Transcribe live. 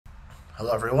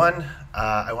Hello everyone.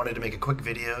 I wanted to make a quick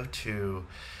video to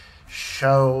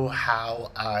show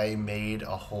how I made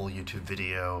a whole YouTube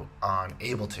video on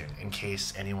Ableton in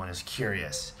case anyone is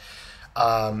curious.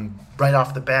 Right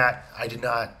off the bat, I did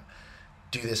not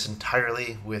do this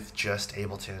entirely with just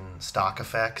Ableton stock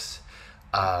effects.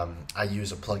 I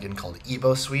use a plugin called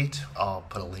Ebosuite. I'll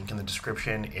put a link in the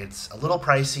description. It's a little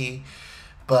pricey,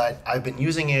 but I've been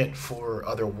using it for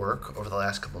other work over the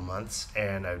last couple months,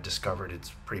 and I've discovered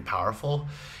it's pretty powerful.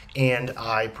 And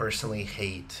I personally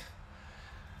hate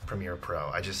Premiere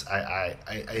Pro.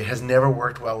 It has never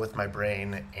worked well with my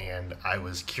brain, and I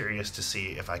was curious to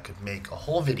see if I could make a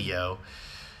whole video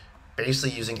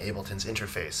basically using Ableton's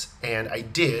interface. And I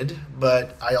did,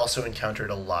 but I also encountered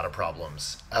a lot of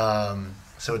problems.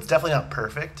 So it's definitely not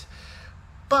perfect.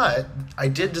 But I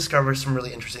did discover some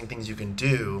really interesting things you can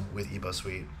do with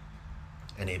Ebosuite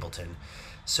and Ableton.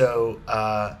 So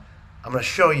I'm going to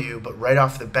show you, but right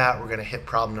off the bat, we're going to hit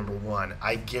problem number one.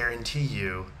 I guarantee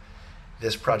you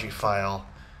this project file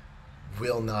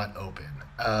will not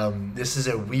open. This is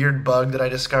a weird bug that I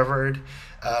discovered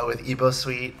with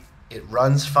Ebosuite. It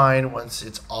runs fine once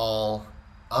it's all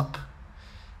up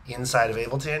inside of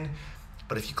Ableton,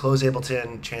 but if you close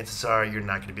Ableton, chances are you're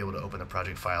not going to be able to open the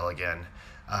project file again.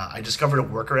 I discovered a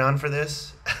workaround for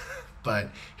this, but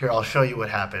here I'll show you what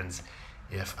happens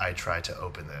if I try to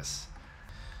open this.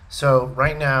 So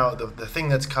right now, the thing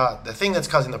that's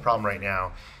causing the problem right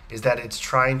now is that it's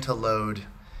trying to load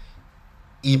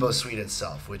Ebosuite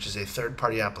itself, which is a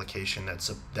third-party application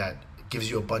that gives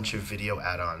you a bunch of video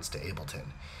add-ons to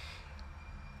Ableton.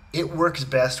 It works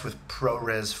best with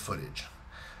ProRes footage.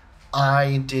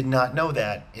 I did not know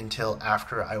that until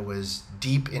after I was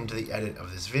deep into the edit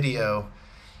of this video,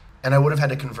 and I would have had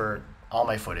to convert all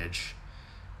my footage,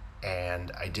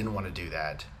 and I didn't want to do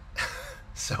that.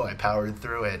 So I powered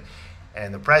through it,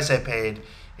 and the price I paid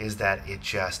is that it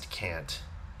just can't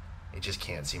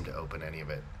seem to open any of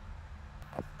it.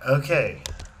 Okay,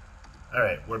 all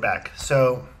right, we're back.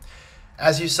 So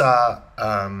as you saw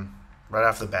right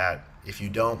off the bat, if you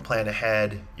don't plan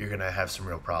ahead, you're gonna have some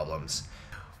real problems.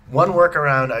 One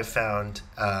workaround I've found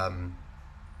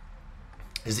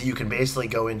is that you can basically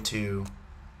go into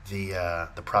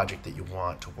the project that you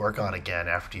want to work on again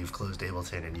after you've closed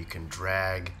Ableton, and you can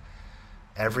drag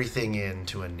everything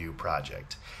into a new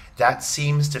project. That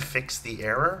seems to fix the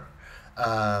error,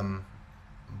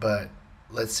 but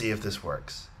let's see if this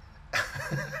works.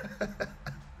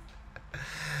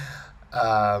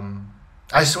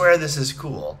 I swear this is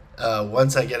cool.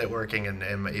 Once I get it working and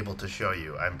am able to show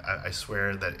you, I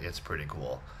swear that it's pretty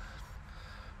cool.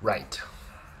 Right.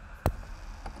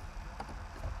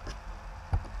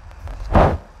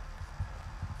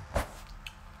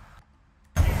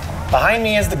 Behind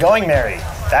me is the Going Merry.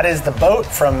 That is the boat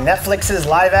from Netflix's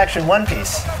live-action One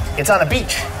Piece. It's on a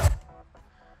beach.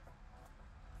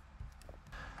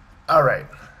 All right.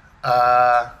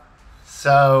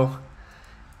 So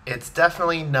it's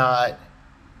definitely not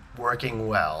working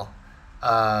well.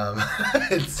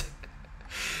 It's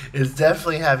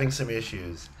definitely having some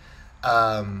issues.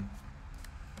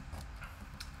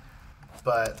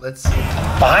 But let's see.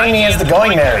 Behind me is the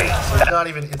Going Merry. So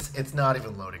it's not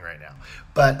even loading right now.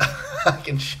 But I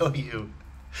can show you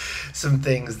some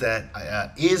things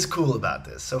that is cool about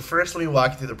this. So first, let me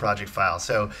walk you through the project file.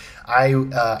 So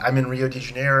I'm in Rio de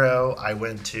Janeiro. I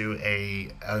went to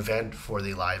an event for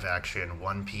the live action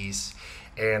One Piece,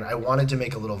 and I wanted to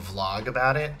make a little vlog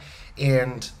about it.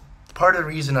 And part of the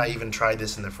reason I even tried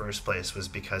this in the first place was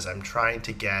because I'm trying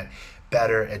to get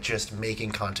better at just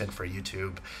making content for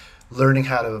YouTube, learning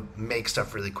how to make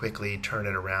stuff really quickly, turn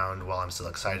it around while I'm still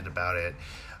excited about it.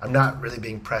 I'm not really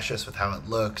being precious with how it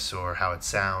looks or how it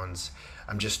sounds.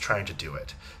 I'm just trying to do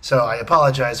it. So I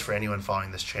apologize for anyone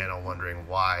following this channel wondering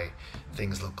why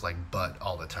things look like butt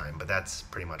all the time, but that's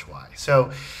pretty much why.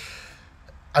 So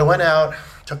I went out,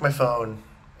 took my phone,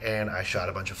 and I shot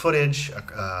a bunch of footage,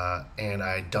 and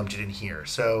I dumped it in here.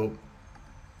 So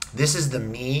this is the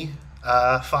me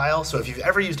file. So if you've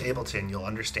ever used Ableton, you'll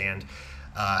understand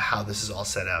how this is all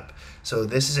set up. So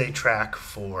this is a track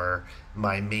for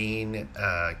my main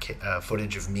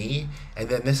footage of me, and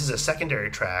then this is a secondary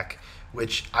track,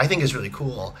 which I think is really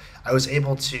cool. I was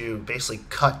able to basically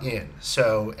cut in.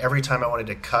 So every time I wanted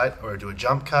to cut or do a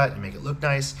jump cut and make it look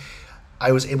nice,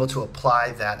 I was able to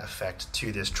apply that effect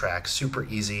to this track super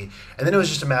easy. And then it was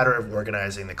just a matter of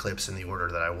organizing the clips in the order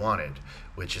that I wanted,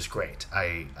 which is great.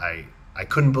 I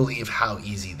couldn't believe how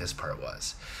easy this part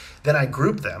was. Then I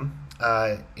grouped them.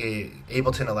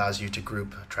 Ableton allows you to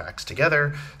group tracks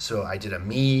together. So I did a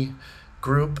me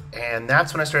group, and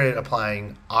that's when I started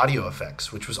applying audio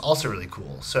effects, which was also really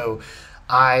cool. So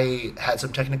I had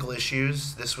some technical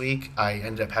issues this week. I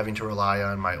ended up having to rely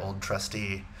on my old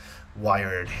trusty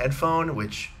wired headphone,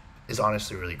 which is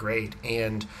honestly really great.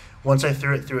 And once I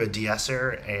threw it through a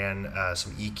de-esser and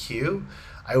some EQ,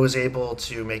 I was able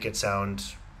to make it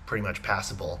sound pretty much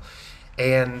passable.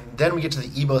 And then we get to the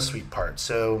Ebosuite part.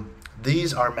 So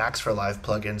these are Max for Live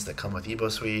plugins that come with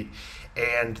Ebosuite,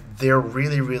 and they're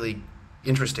really, really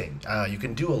interesting. You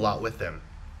can do a lot with them.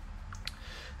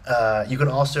 You can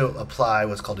also apply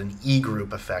what's called an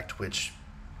E-group effect, which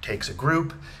takes a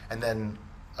group and then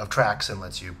of tracks and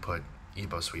lets you put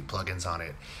Ebosuite plugins on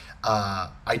it.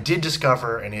 I did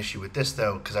discover an issue with this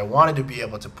though, because I wanted to be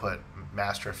able to put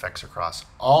master effects across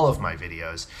all of my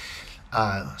videos.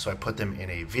 So I put them in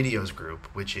a videos group,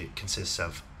 which it consists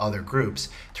of other groups.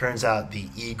 Turns out the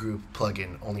E-group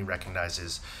plugin only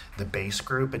recognizes the base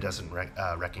group. It doesn't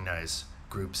recognize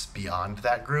groups beyond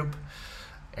that group.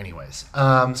 Anyways,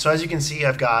 so as you can see,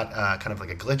 I've got kind of like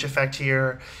a glitch effect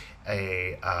here,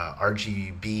 a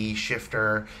RGB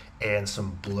shifter, and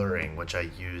some blurring, which I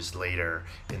used later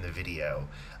in the video.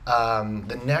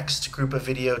 The next group of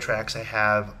video tracks I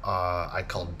have, I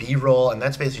called B-roll, and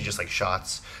that's basically just like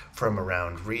shots from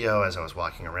around Rio as I was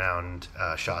walking around,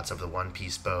 shots of the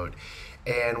one-piece boat.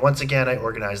 And once again, I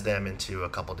organized them into a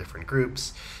couple different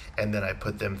groups, and then I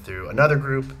put them through another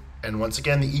group. And once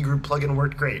again, the E-group plugin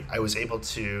worked great. I was able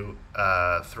to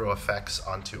throw effects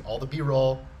onto all the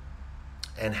B-roll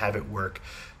and have it work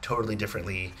totally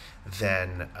differently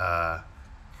than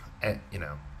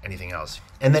anything else.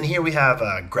 And then here we have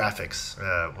graphics,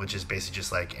 which is basically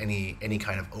just like any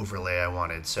kind of overlay I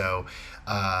wanted. So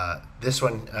this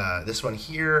one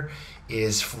here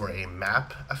is for a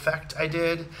map effect I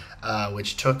did,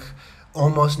 which took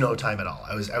almost no time at all.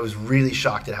 I was really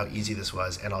shocked at how easy this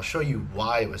was, and I'll show you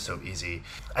why it was so easy.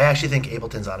 I actually think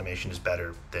Ableton's automation is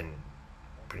better than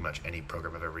pretty much any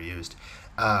program I've ever used.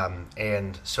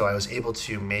 And so I was able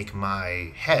to make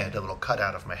my head, a little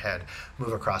cutout of my head,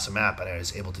 move across a map, and I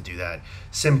was able to do that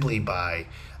simply by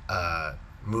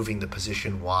moving the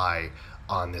position Y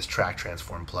on this track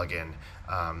transform plugin.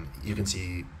 You can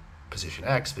see position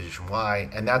X, position Y,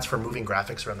 and that's for moving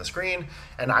graphics around the screen.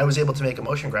 And I was able to make a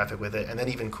motion graphic with it. And then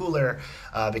even cooler,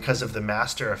 because of the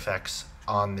master effects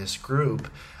on this group,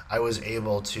 I was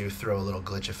able to throw a little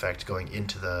glitch effect going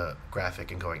into the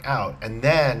graphic and going out. And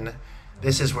then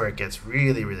this is where it gets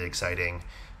really, really exciting.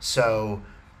 So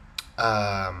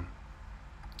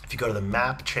if you go to the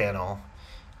map channel,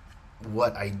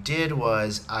 what I did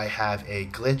was I have a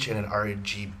glitch and an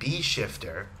RGB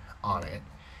shifter on it.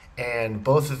 And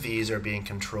both of these are being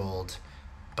controlled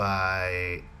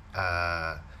by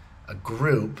a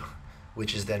group,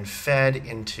 which is then fed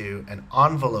into an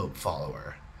envelope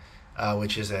follower,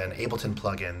 which is an Ableton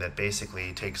plugin that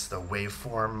basically takes the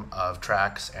waveform of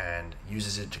tracks and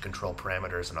uses it to control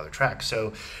parameters in other tracks.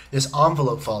 So this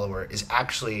envelope follower is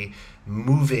actually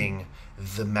moving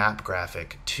the map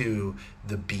graphic to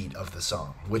the beat of the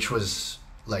song, which was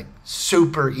like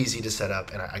super easy to set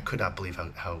up, and I could not believe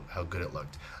how good it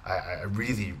looked. I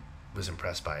really was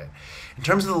impressed by it. In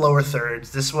terms of the lower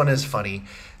thirds, this one is funny.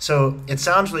 So it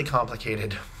sounds really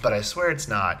complicated, but I swear it's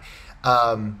not.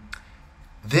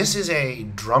 This is a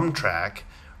drum track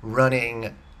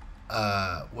running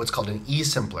what's called an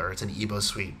E-Simpler. It's an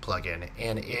Ebosuite plugin,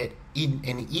 and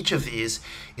in each of these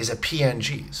is a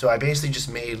PNG. So I basically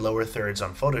just made lower thirds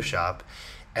on Photoshop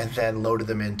and then loaded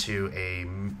them into a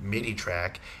MIDI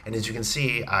track. And as you can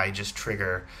see, I just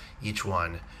trigger each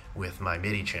one with my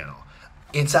MIDI channel.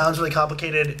 It sounds really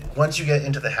complicated. Once you get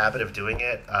into the habit of doing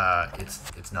it,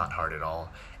 it's not hard at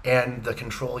all. And the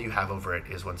control you have over it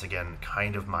is, once again,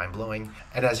 kind of mind-blowing.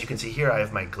 And as you can see here, I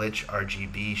have my glitch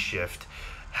RGB shift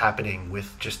happening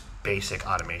with just basic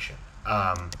automation.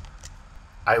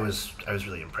 I was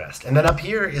really impressed. And then up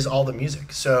here is all the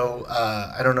music. So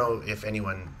I don't know if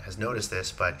anyone has noticed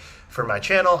this, but for my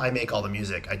channel, I make all the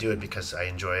music. I do it because I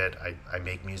enjoy it. I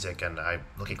make music, and I'm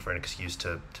looking for an excuse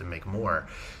to make more.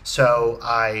 So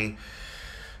I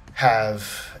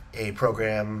have a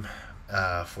program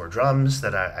for drums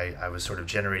that I was sort of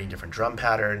generating different drum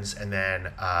patterns, and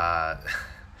then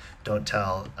don't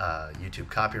tell YouTube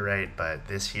copyright, but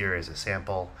this here is a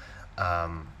sample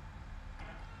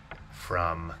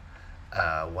from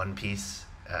One Piece.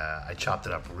 I chopped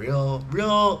it up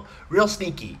real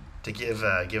sneaky to give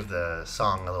the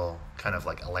song a little kind of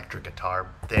like electric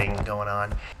guitar thing going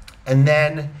on. And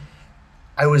then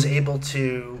I was able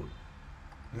to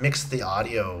mix the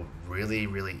audio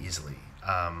really easily.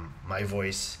 My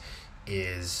voice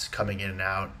is coming in and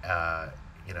out,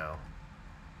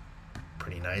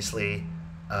 pretty nicely.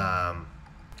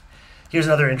 Here's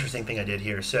another interesting thing I did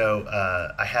here. So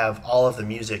I have all of the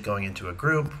music going into a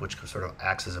group, which sort of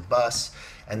acts as a bus,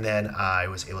 and then I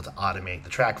was able to automate the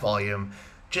track volume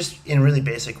just in really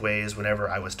basic ways. Whenever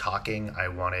I was talking, I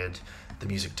wanted the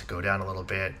music to go down a little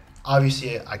bit.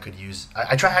 Obviously, I could use,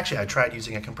 I tried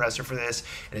using a compressor for this,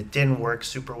 and it didn't work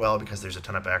super well because there's a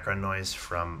ton of background noise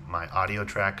from my audio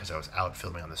track because I was out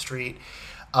filming on the street.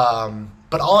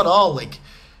 But all in all, like,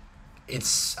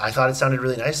 I thought it sounded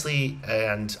really nicely,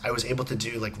 and I was able to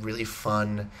do like really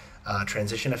fun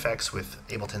transition effects with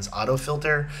Ableton's auto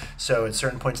filter. So at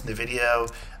certain points in the video,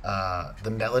 the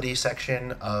melody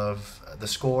section of the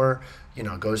score,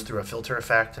 goes through a filter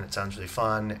effect, and it sounds really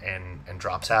fun, and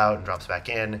drops out and drops back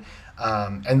in.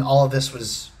 And all of this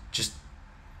was just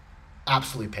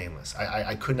absolutely painless.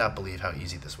 I could not believe how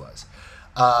easy this was.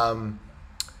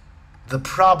 The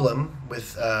problem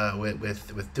with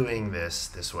doing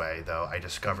this way, though, I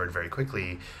discovered very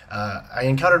quickly, I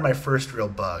encountered my first real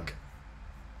bug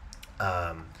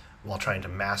while trying to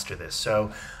master this.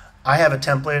 So I have a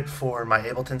template for my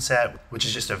Ableton set, which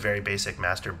is just a very basic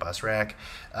master bus rack.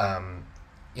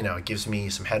 It gives me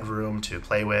some headroom to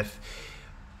play with.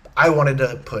 I wanted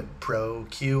to put Pro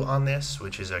Q on this,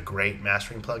 which is a great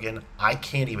mastering plugin. I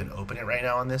can't even open it right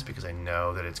now on this because I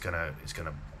know that it's gonna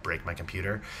break my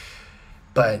computer.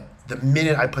 But the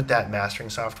minute I put that mastering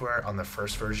software on the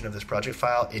first version of this project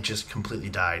file, it just completely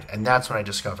died. And that's when I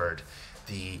discovered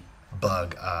the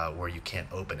bug where you can't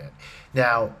open it.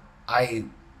 Now, I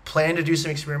plan to do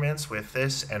some experiments with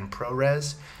this and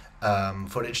ProRes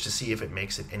footage to see if it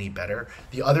makes it any better.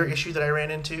 The other issue that I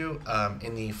ran into,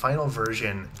 in the final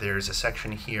version, there's a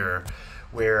section here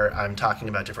where I'm talking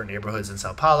about different neighborhoods in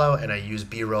Sao Paulo, and I use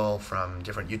B-roll from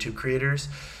different YouTube creators.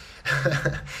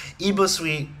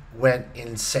 Ebosuite went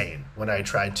insane when I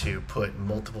tried to put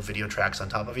multiple video tracks on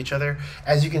top of each other.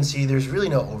 As you can see, there's really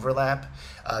no overlap.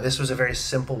 This was a very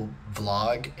simple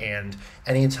vlog, and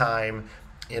anytime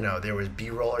there was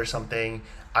B-roll or something,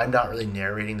 I'm not really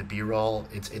narrating the B-roll.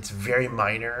 It's very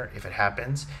minor if it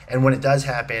happens, and when it does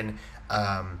happen,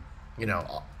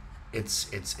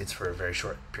 it's for a very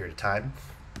short period of time.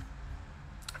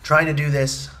 Trying to do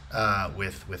this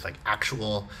with like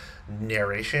actual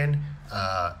narration,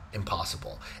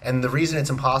 impossible. And the reason it's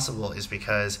impossible is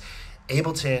because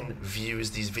Ableton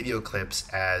views these video clips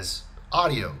as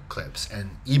audio clips,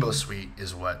 and Ebosuite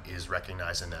is what is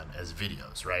recognizing them as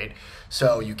videos, right?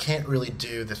 So you can't really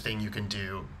do the thing you can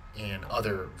do in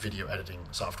other video editing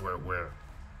software where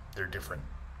they're different.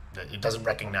 It doesn't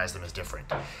recognize them as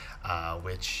different,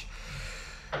 which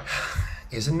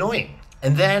is annoying.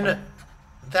 And then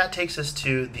that takes us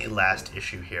to the last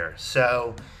issue here.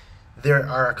 So there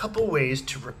are a couple ways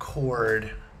to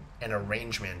record an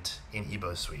arrangement in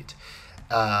Ebosuite.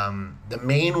 The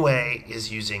main way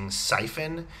is using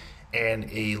Siphon and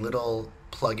a little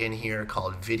plugin here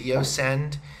called Video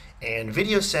Send. And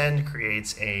Video Send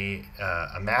creates a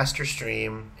master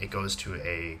stream. It goes to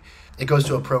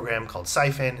a program called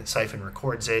Siphon. Siphon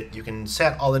records it. You can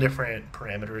set all the different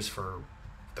parameters for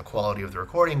the quality of the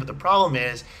recording, but the problem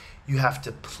is you have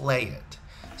to play it.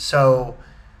 So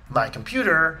my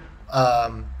computer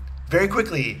very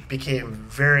quickly became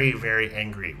very, very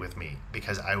angry with me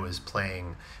because I was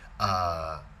playing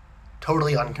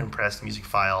totally uncompressed music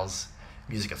files,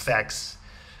 music effects,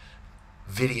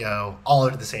 video, all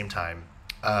at the same time.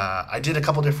 I did a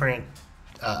couple different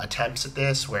attempts at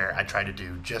this where I tried to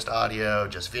do just audio,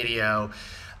 just video.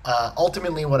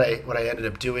 Ultimately, what I ended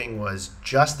up doing was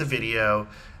just the video,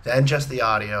 then just the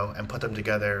audio, and put them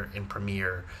together in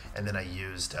Premiere, and then I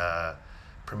used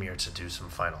Premiere to do some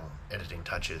final editing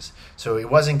touches. So it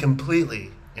wasn't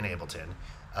completely in Ableton,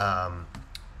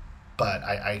 but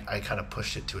I kind of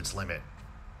pushed it to its limit.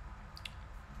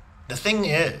 The thing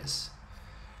is,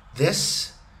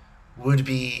 this would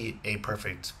be a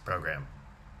perfect program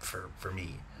for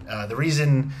me. The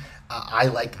reason I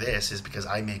like this is because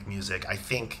I make music. I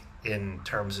think in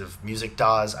terms of music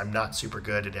DAWs, I'm not super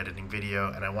good at editing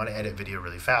video, and I want to edit video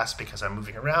really fast because I'm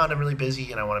moving around, I'm really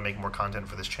busy, and I want to make more content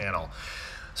for this channel.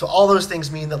 So all those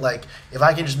things mean that, like, if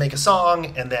I can just make a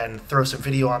song and then throw some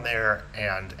video on there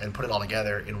and put it all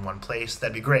together in one place,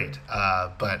 that'd be great.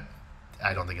 But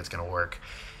I don't think it's going to work.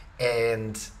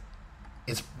 And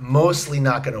it's mostly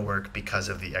not going to work because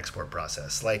of the export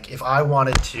process. Like, if I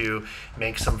wanted to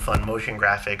make some fun motion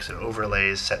graphics and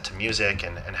overlays set to music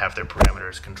and have their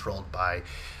parameters controlled by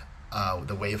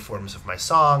the waveforms of my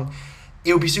song,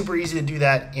 it would be super easy to do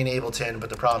that in Ableton, but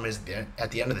the problem is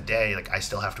at the end of the day, like, I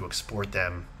still have to export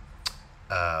them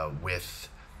with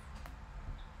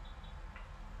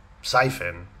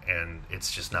siphon, and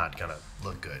it's just not gonna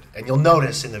look good. And you'll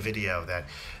notice in the video that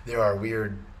there are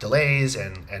weird delays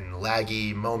and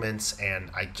laggy moments, and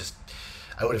I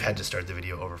would have had to start the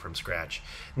video over from scratch.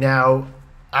 Now,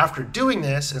 after doing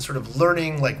this and sort of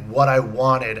learning like what I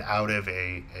wanted out of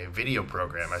a video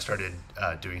program, I started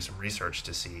doing some research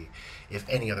to see if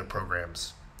any other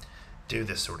programs do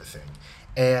this sort of thing.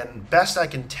 And best I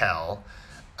can tell,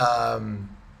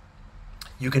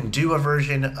 you can do a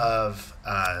version of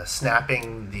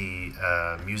snapping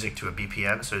the music to a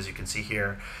BPM. So as you can see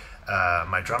here,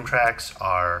 my drum tracks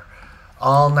are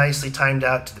all nicely timed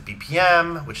out to the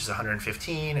BPM, which is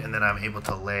 115, and then I'm able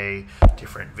to lay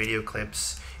different video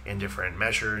clips in different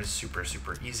measures, super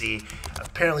easy.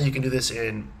 Apparently you can do this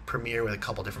in Premiere with a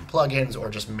couple different plugins, or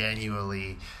just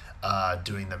manually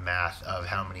doing the math of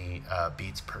how many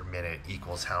beats per minute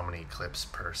equals how many clips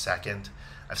per second.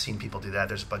 I've seen people do that.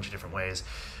 There's a bunch of different ways.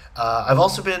 I've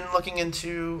also been looking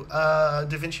into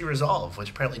DaVinci Resolve,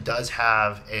 which apparently does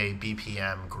have a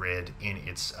BPM grid in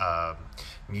its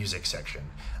music section.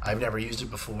 I've never used it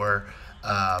before,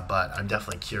 but I'm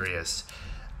definitely curious.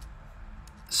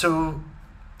 So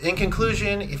in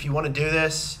conclusion, if you want to do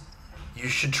this, you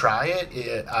should try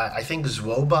it. I think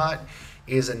Zwobot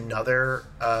is another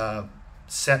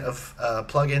set of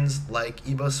plugins like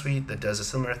Ebosuite that does a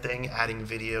similar thing, adding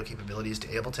video capabilities to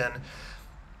Ableton.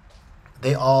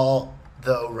 They all,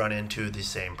 though, run into the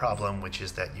same problem, which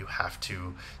is that you have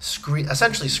to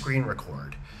essentially screen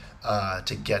record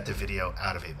to get the video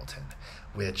out of Ableton,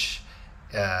 which,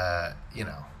 you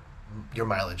know, your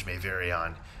mileage may vary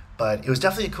on. But it was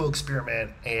definitely a cool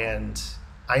experiment, and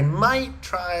I might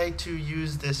try to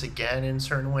use this again in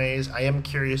certain ways. I am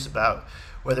curious about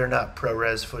whether or not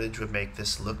ProRes footage would make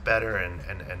this look better and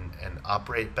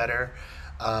operate better.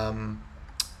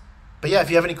 But yeah,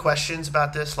 if you have any questions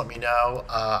about this, let me know.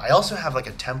 I also have like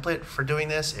a template for doing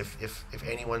this. If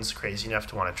anyone's crazy enough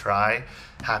to want to try,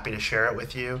 happy to share it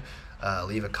with you.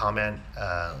 Leave a comment,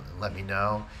 let me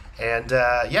know. And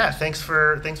yeah, thanks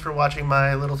for watching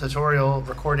my little tutorial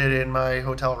recorded in my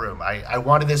hotel room. I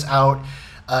wanted this out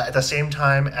at the same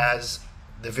time as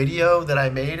the video that I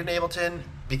made in Ableton,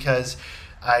 because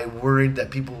I worried that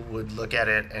people would look at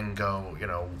it and go, you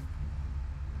know,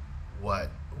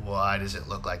 why does it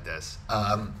look like this?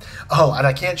 Oh, and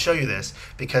I can't show you this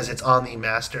because it's on the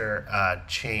master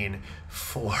chain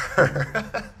for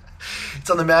it's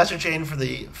on the master chain for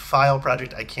the file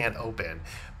project I can't open.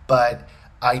 But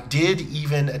I did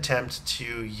even attempt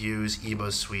to use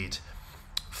Ebosuite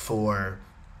for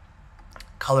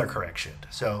color correction.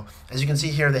 So as you can see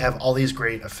here, they have all these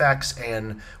great effects,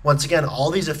 and once again, all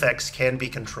these effects can be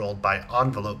controlled by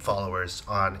envelope followers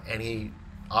on any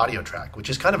audio track, which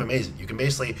is kind of amazing. You can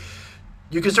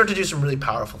start to do some really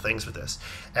powerful things with this.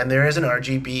 And there is an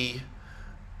RGB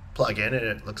plugin, and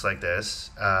it looks like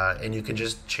this, and you can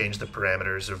just change the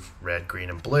parameters of red, green,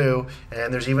 and blue,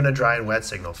 and there's even a dry and wet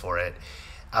signal for it.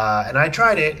 And I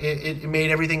tried it. It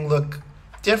made everything look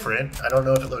different. I don't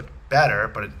know if it looked better,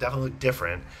 but it definitely looked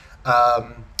different.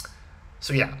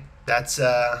 So yeah, that's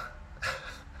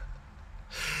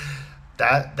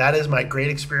that is my great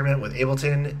experiment with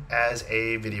Ableton as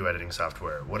a video editing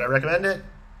software. Would I recommend it?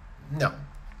 No,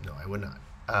 I would not.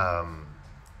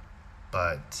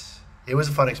 But it was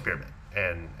a fun experiment,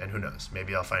 and who knows,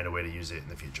 maybe I'll find a way to use it in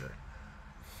the future.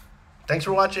 Thanks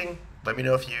for watching. Let me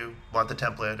know if you want the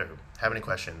template or have any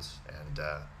questions, and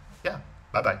yeah,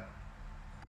 bye-bye.